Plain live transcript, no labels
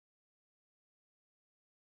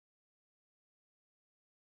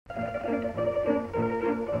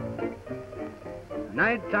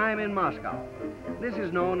Nighttime in Moscow. This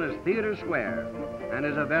is known as Theater Square and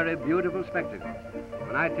is a very beautiful spectacle.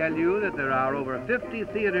 When I tell you that there are over 50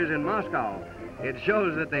 theaters in Moscow, it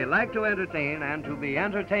shows that they like to entertain and to be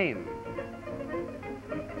entertained.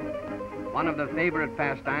 One of the favorite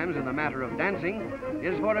pastimes in the matter of dancing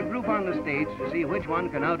is for a group on the stage to see which one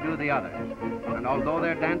can outdo the others. And although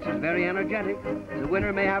their dance is very energetic, the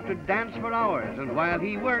winner may have to dance for hours, and while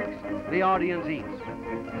he works, the audience eats.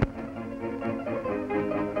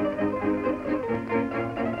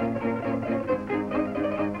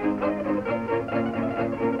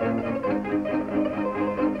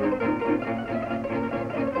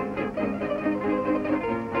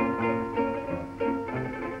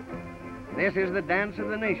 This is the dance of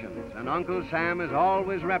the nations, and Uncle Sam is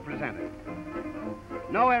always represented.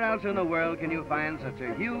 Nowhere else in the world can you find such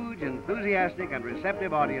a huge, enthusiastic, and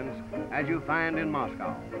receptive audience as you find in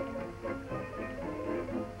Moscow.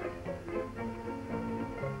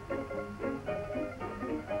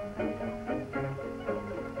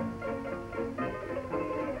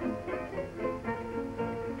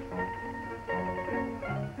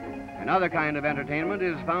 Another kind of entertainment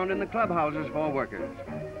is found in the clubhouses for workers,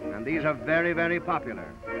 and these are very, very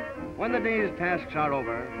popular. When the day's tasks are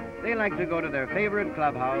over, they like to go to their favorite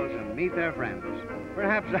clubhouse and meet their friends.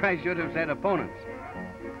 Perhaps I should have said opponents.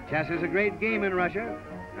 Chess is a great game in Russia,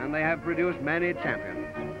 and they have produced many champions.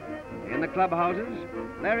 In the clubhouses,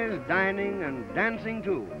 there is dining and dancing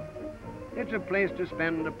too. It's a place to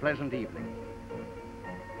spend a pleasant evening.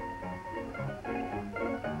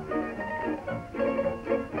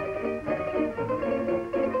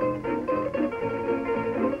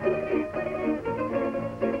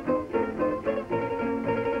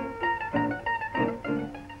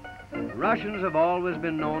 Russians have always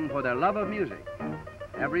been known for their love of music.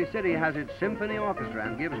 Every city has its symphony orchestra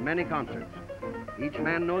and gives many concerts. Each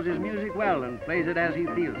man knows his music well and plays it as he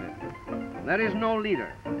feels it. There is no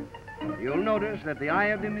leader. You'll notice that the eye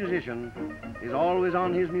of the musician is always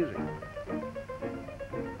on his music.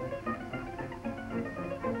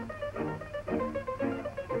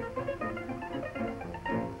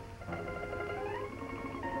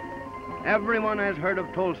 Everyone has heard of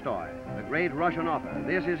Tolstoy, the great Russian author.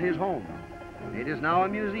 This is his home. It is now a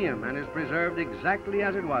museum and is preserved exactly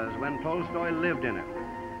as it was when Tolstoy lived in it.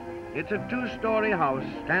 It's a two-story house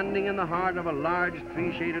standing in the heart of a large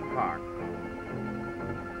tree-shaded park.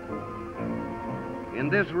 In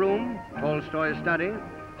this room, Tolstoy's study,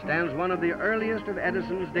 stands one of the earliest of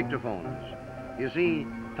Edison's dictaphones. You see,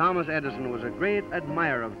 Thomas Edison was a great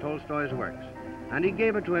admirer of Tolstoy's works, and he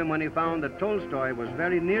gave it to him when he found that Tolstoy was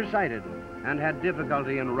very nearsighted and had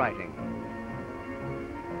difficulty in writing.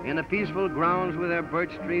 In the peaceful grounds with their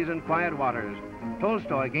birch trees and quiet waters,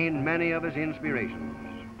 Tolstoy gained many of his inspirations.